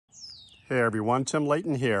Hey everyone, Tim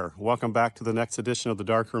Layton here. Welcome back to the next edition of the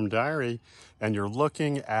Darkroom Diary, and you're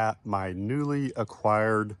looking at my newly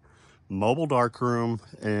acquired mobile darkroom,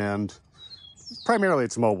 and primarily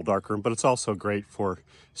it's a mobile darkroom, but it's also great for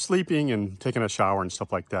sleeping and taking a shower and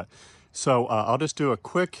stuff like that. So I'll just do a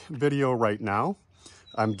quick video right now.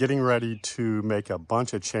 I'm getting ready to make a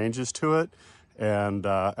bunch of changes to it, and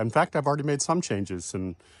in fact, I've already made some changes,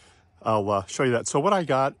 and I'll show you that. So what I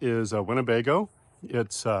got is a Winnebago.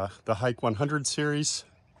 It's the Hike 100 series,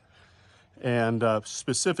 and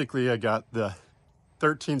specifically I got the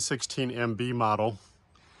 1316 MB model,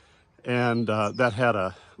 and that had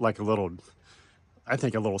a little, I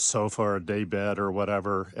think a little sofa or a day bed or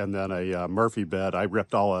whatever, and then a Murphy bed. I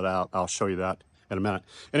ripped all of it out. I'll show you that in a minute.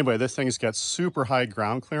 Anyway, this thing's got super high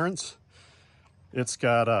ground clearance. It's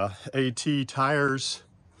got AT tires.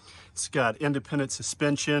 It's got independent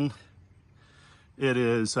suspension. It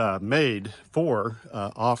is made for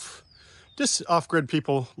off-grid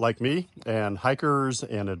people like me, and hikers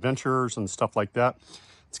and adventurers and stuff like that.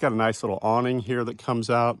 It's got a nice little awning here that comes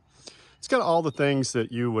out. It's got all the things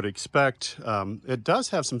that you would expect. It does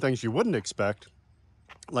have some things you wouldn't expect,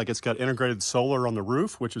 like it's got integrated solar on the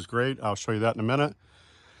roof, which is great. I'll show you that in a minute.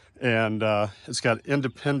 And it's got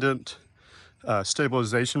independent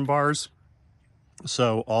stabilization bars.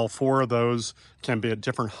 So all four of those can be at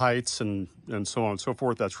different heights and so on and so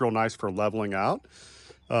forth. That's real nice for leveling out.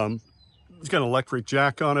 It's got an electric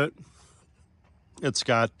jack on it. It's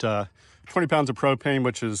got 20 pounds of propane,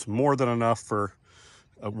 which is more than enough for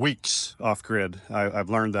weeks off-grid.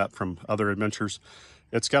 I've learned that from other adventures.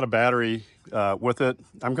 It's got a battery with it.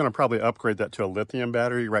 I'm going to probably upgrade that to a lithium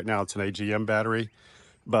battery. Right now it's an AGM battery.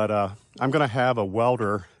 But I'm going to have a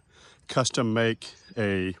welder custom make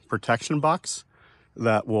a protection box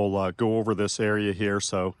that will go over this area here.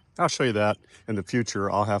 So I'll show you that in the future.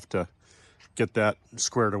 I'll have to get that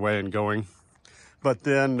squared away and going. But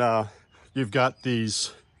then you've got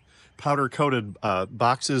these powder coated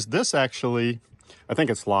boxes. This actually, I think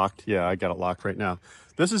it's locked. Yeah, I got it locked right now.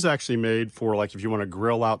 This is actually made for, like, if you want to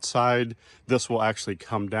grill outside, this will actually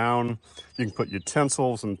come down. You can put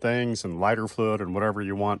utensils and things and lighter fluid and whatever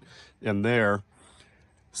you want in there.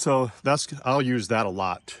 So I'll use that a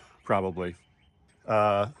lot, probably.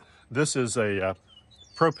 This is a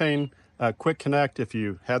propane quick connect. If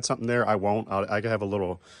you had something there, I won't. I have a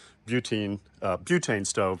little butane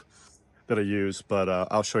stove that I use, but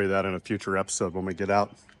I'll show you that in a future episode when we get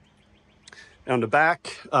out. On the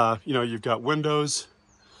back, you've got windows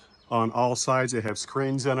on all sides. They have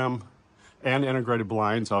screens in them and integrated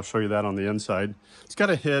blinds. I'll show you that on the inside. It's got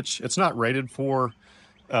a hitch. It's not rated for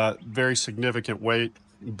very significant weight,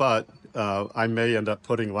 but I may end up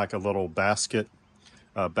putting like a little basket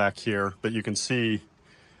back here, but you can see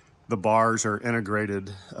the bars are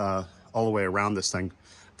integrated all the way around this thing,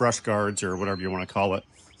 brush guards or whatever you want to call it.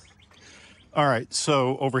 All right,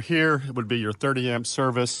 so over here would be your 30 amp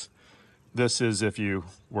service. This is if you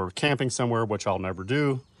were camping somewhere, which I'll never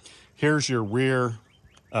do. Here's your rear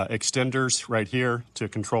extenders right here to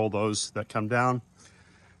control those that come down.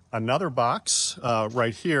 Another box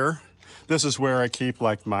right here. This is where I keep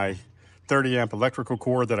like my 30 amp electrical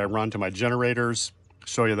cord that I run to my generators.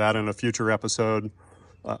 Show you that in a future episode.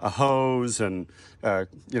 A hose and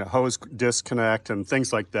hose disconnect and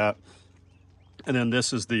things like that. And then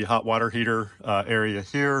this is the hot water heater area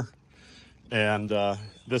here, and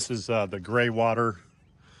this is the gray water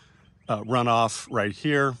runoff right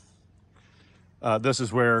here. This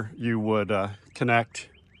is where you would connect.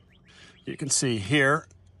 You can see here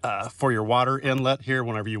for your water inlet here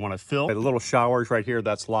whenever you want to fill. The little showers right here,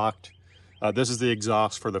 that's locked. This is the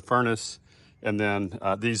exhaust for the furnace. And then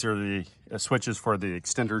these are the switches for the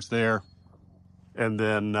extenders there. And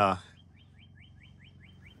then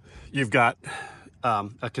you've got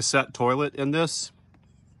a cassette toilet in this.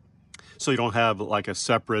 So you don't have like a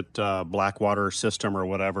separate black water system or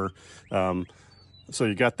whatever. So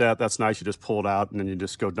you got that. That's nice. You just pull it out and then you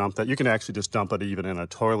just go dump that. You can actually just dump it even in a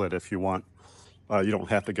toilet if you want. You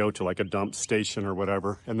don't have to go to like a dump station or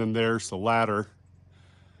whatever. And then there's the ladder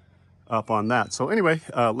up on that. So anyway,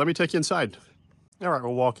 let me take you inside. All right,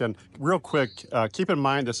 we'll walk in real quick. Keep in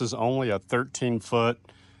mind, this is only a 13-foot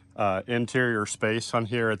interior space on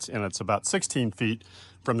here. It's about 16 feet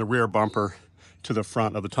from the rear bumper to the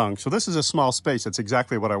front of the tongue. So this is a small space. It's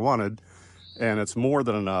exactly what I wanted, and it's more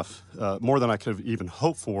than enough, more than I could have even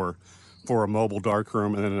hoped for a mobile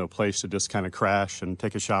darkroom and then a place to just kind of crash and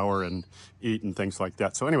take a shower and eat and things like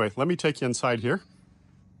that. So anyway, let me take you inside here.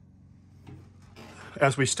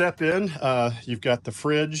 As we step in, you've got the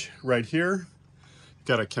fridge right here.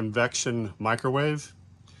 Got a convection microwave.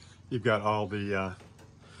 You've got all the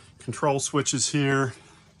control switches here.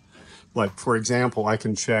 Like, for example, I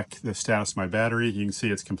can check the status of my battery. You can see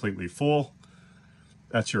it's completely full.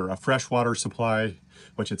 That's your fresh water supply,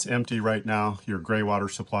 which it's empty right now, your gray water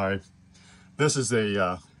supply. This is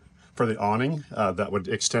a for the awning that would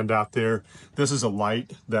extend out there. This is a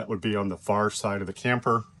light that would be on the far side of the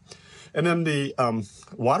camper. And then the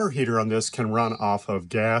water heater on this can run off of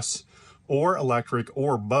gas or electric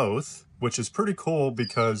or both, which is pretty cool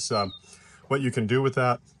because what you can do with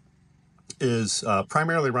that is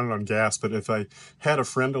primarily run it on gas. But if I had a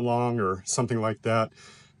friend along or something like that,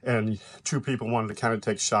 and two people wanted to kind of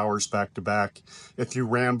take showers back to back, if you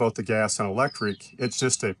ran both the gas and electric, it's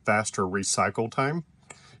just a faster recycle time.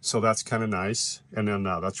 So that's kind of nice. And then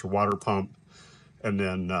that's your water pump. And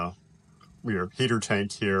then your heater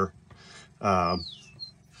tank here.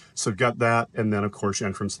 So you've got that, and then of course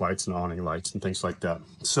entrance lights and awning lights and things like that.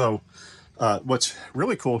 So what's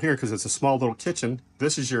really cool here, because it's a small little kitchen,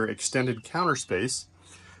 this is your extended counter space.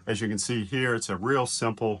 As you can see here, it's a real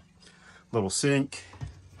simple little sink.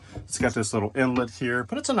 It's got this little inlet here,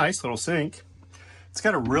 but it's a nice little sink. It's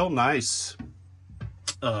got a real nice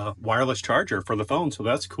wireless charger for the phone, so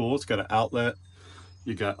that's cool. It's got an outlet.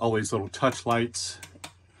 You got all these little touch lights. A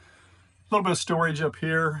little bit of storage up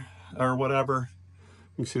here or whatever.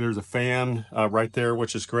 You can see there's a fan right there,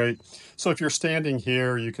 which is great. So if you're standing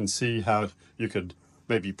here, you can see how you could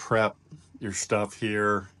maybe prep your stuff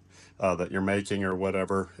here that you're making or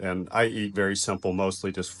whatever. And I eat very simple,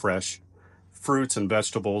 mostly just fresh fruits and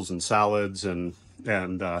vegetables and salads and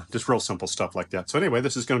just real simple stuff like that. So anyway,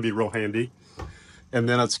 this is going to be real handy. And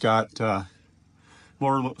then it's got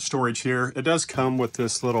more storage here. It does come with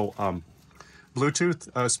this little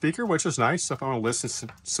Bluetooth speaker, which is nice. If I want to listen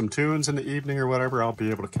to some tunes in the evening or whatever, I'll be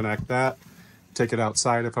able to connect that, take it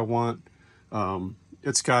outside if I want.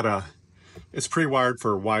 It's pre-wired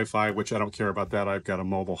for Wi-Fi, which I don't care about that. I've got a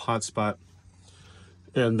mobile hotspot.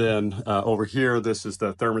 And then over here, this is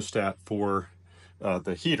the thermostat for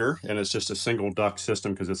the heater, and it's just a single duct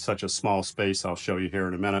system because it's such a small space. I'll show you here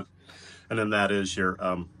in a minute. And then that is your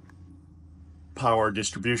power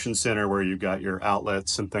distribution center where you've got your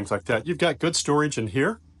outlets and things like that. You've got good storage in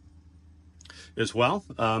here as well.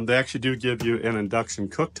 They actually do give you an induction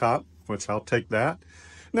cooktop, which I'll take that.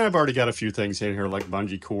 And I've already got a few things in here like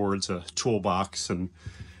bungee cords, a toolbox, and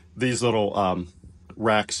these little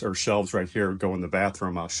racks or shelves right here go in the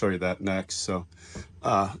bathroom. I'll show you that next. So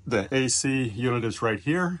the AC unit is right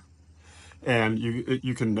here. And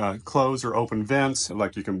you can close or open vents,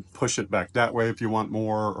 like you can push it back that way if you want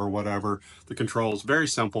more or whatever. The control is very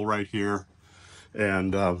simple right here.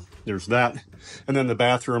 And there's that. And then the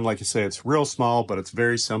bathroom, like I say, it's real small, but it's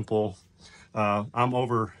very simple. I'm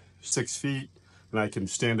over 6 feet and I can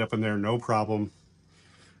stand up in there, no problem.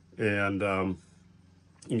 And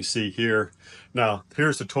you can see here. Now,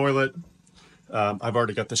 here's the toilet. I've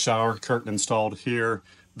already got the shower curtain installed here.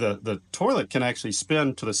 The toilet can actually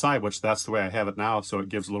spin to the side, which that's the way I have it now, so it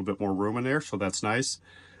gives a little bit more room in there, so that's nice.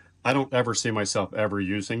 I don't ever see myself ever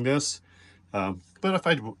using this, but if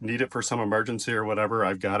I need it for some emergency or whatever,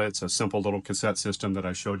 I've got it. It's a simple little cassette system that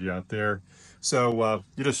I showed you out there. So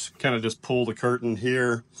you just kind of just pull the curtain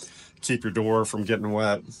here, keep your door from getting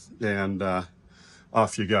wet, and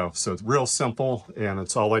off you go. So it's real simple, and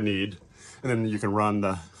it's all I need. And then you can run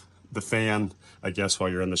the fan, I guess, while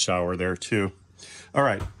you're in the shower there too. All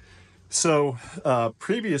right, so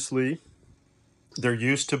previously there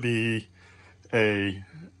used to be a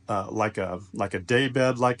like a day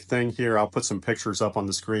bed like thing here. I'll put some pictures up on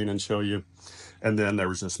the screen and show you. And then there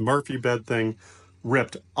was this Murphy bed thing.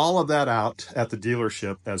 Ripped all of that out at the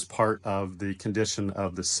dealership as part of the condition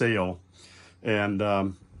of the sale. And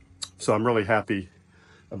so I'm really happy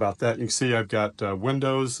about that. You can see I've got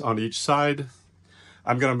windows on each side.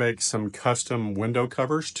 I'm going to make some custom window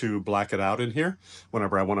covers to black it out in here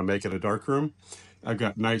whenever I want to make it a dark room. I've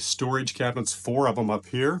got nice storage cabinets, 4 of them up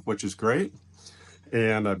here, which is great.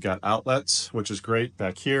 And I've got outlets, which is great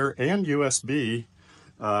back here, and USB.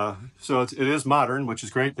 So it is modern, which is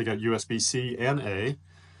great. They got USB-C and A,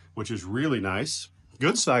 which is really nice.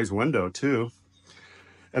 Good size window too.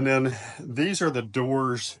 And then these are the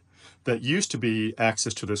doors that used to be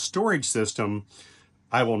access to the storage system.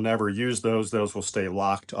 I will never use those. Those will stay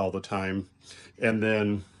locked all the time. And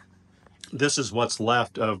then this is what's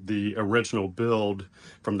left of the original build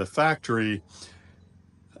from the factory.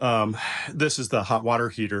 This is the hot water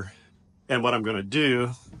heater. And what I'm going to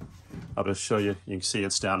do, I'll just show you. You can see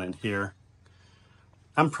it's down in here.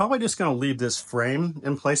 I'm probably just going to leave this frame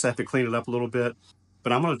in place. I have to clean it up a little bit,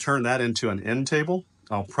 but I'm going to turn that into an end table.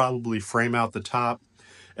 I'll probably frame out the top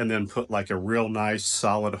and then put like a real nice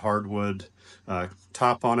solid hardwood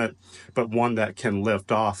top on it, but one that can lift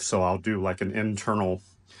off. So I'll do like an internal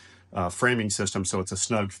framing system so it's a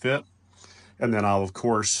snug fit. And then I'll, of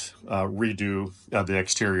course, redo the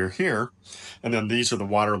exterior here. And then these are the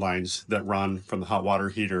water lines that run from the hot water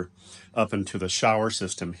heater up into the shower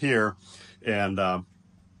system here. And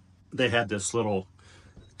they had this little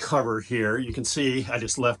cover here. You can see I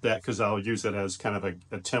just left that because I'll use it as kind of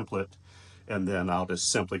a template. And then I'll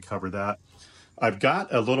just simply cover that. I've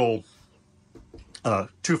got a little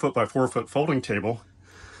 2 foot by 4 foot folding table.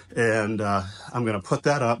 And I'm going to put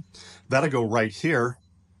that up. That'll go right here.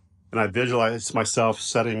 And I visualize myself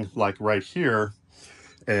setting like right here,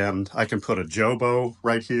 and I can put a jobo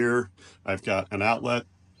right here. I've got an outlet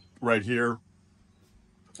right here.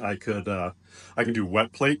 I can do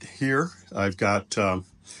wet plate here. I've got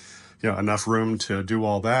enough room to do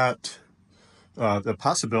all that. The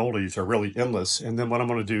possibilities are really endless. And then what I'm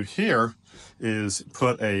going to do here is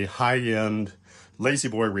put a high-end Lazy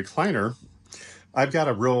Boy recliner. I've got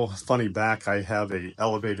a real funny back. I have a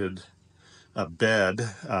elevated bed,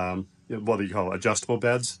 what do you call it, adjustable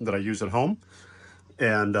beds that I use at home.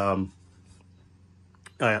 And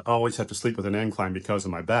I always have to sleep with an incline because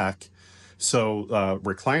of my back. So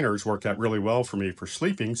recliners work out really well for me for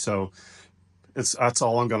sleeping. So that's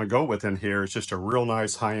all I'm going to go with in here. It's just a real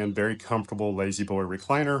nice high-end, very comfortable Lazy Boy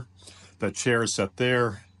recliner. The chair is set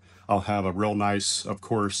there. I'll have a real nice, of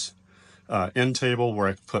course, end table where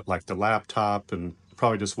I can put like the laptop and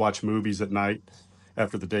probably just watch movies at night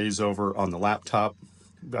after the day's over on the laptop.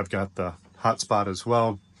 I've got the hotspot as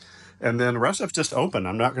well. And then the rest of it's just open.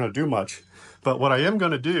 I'm not going to do much. But what I am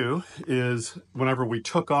going to do is whenever we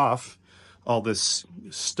took off all this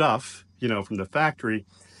stuff, from the factory,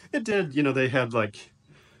 it did, they had like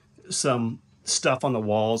some stuff on the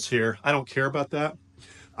walls here. I don't care about that.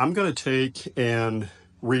 I'm going to take and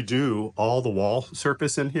redo all the wall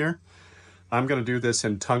surface in here. I'm going to do this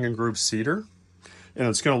in tongue and groove cedar, and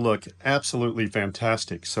it's going to look absolutely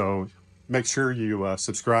fantastic. So make sure you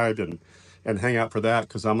subscribe and hang out for that,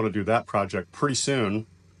 because I'm going to do that project pretty soon.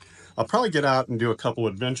 I'll probably get out and do a couple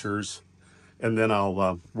adventures, and then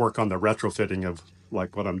I'll work on the retrofitting of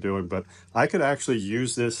like what I'm doing. But I could actually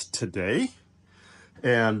use this today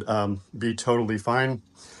and be totally fine.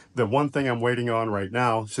 The one thing I'm waiting on right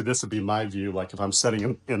now, so this would be my view, like if I'm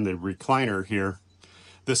sitting in the recliner here,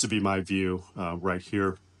 this would be my view right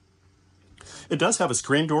here. It does have a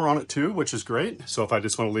screen door on it too, which is great. So if I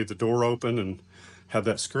just want to leave the door open and have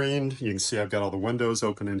that screened, you can see I've got all the windows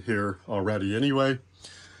open in here already anyway.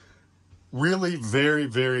 Really very,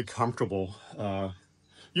 very comfortable.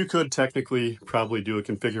 You could technically probably do a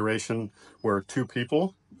configuration where 2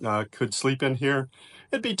 people could sleep in here.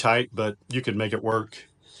 It'd be tight, but you could make it work.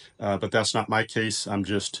 But that's not my case.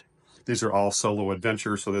 These are all solo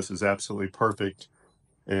adventures, so this is absolutely perfect.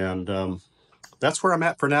 And that's where I'm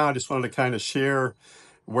at for now. I just wanted to kind of share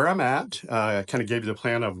where I'm at. I kind of gave you the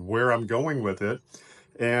plan of where I'm going with it.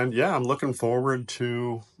 And yeah, I'm looking forward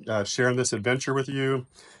to sharing this adventure with you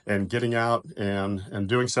and getting out and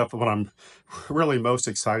doing stuff. But what I'm really most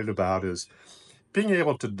excited about is being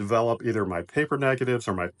able to develop either my paper negatives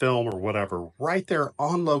or my film or whatever right there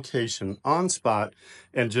on location, on spot,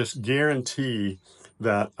 and just guarantee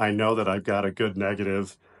that I know that I've got a good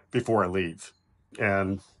negative before I leave.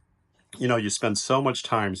 And you spend so much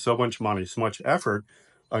time, so much money, so much effort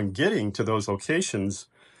on getting to those locations,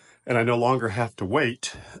 and I no longer have to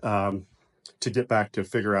wait to get back to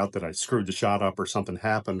figure out that I screwed the shot up or something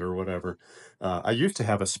happened or whatever. I used to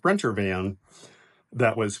have a Sprinter van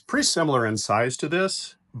that was pretty similar in size to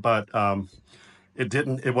this, but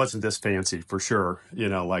it wasn't this fancy for sure.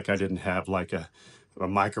 Like I didn't have like a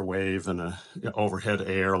microwave and a overhead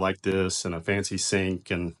air like this and a fancy sink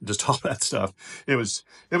and just all that stuff. It was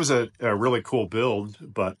a really cool build,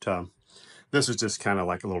 but this is just kind of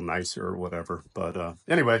like a little nicer or whatever. But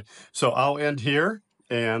anyway, so I'll end here,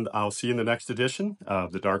 and I'll see you in the next edition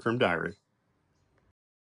of the Darkroom Diary.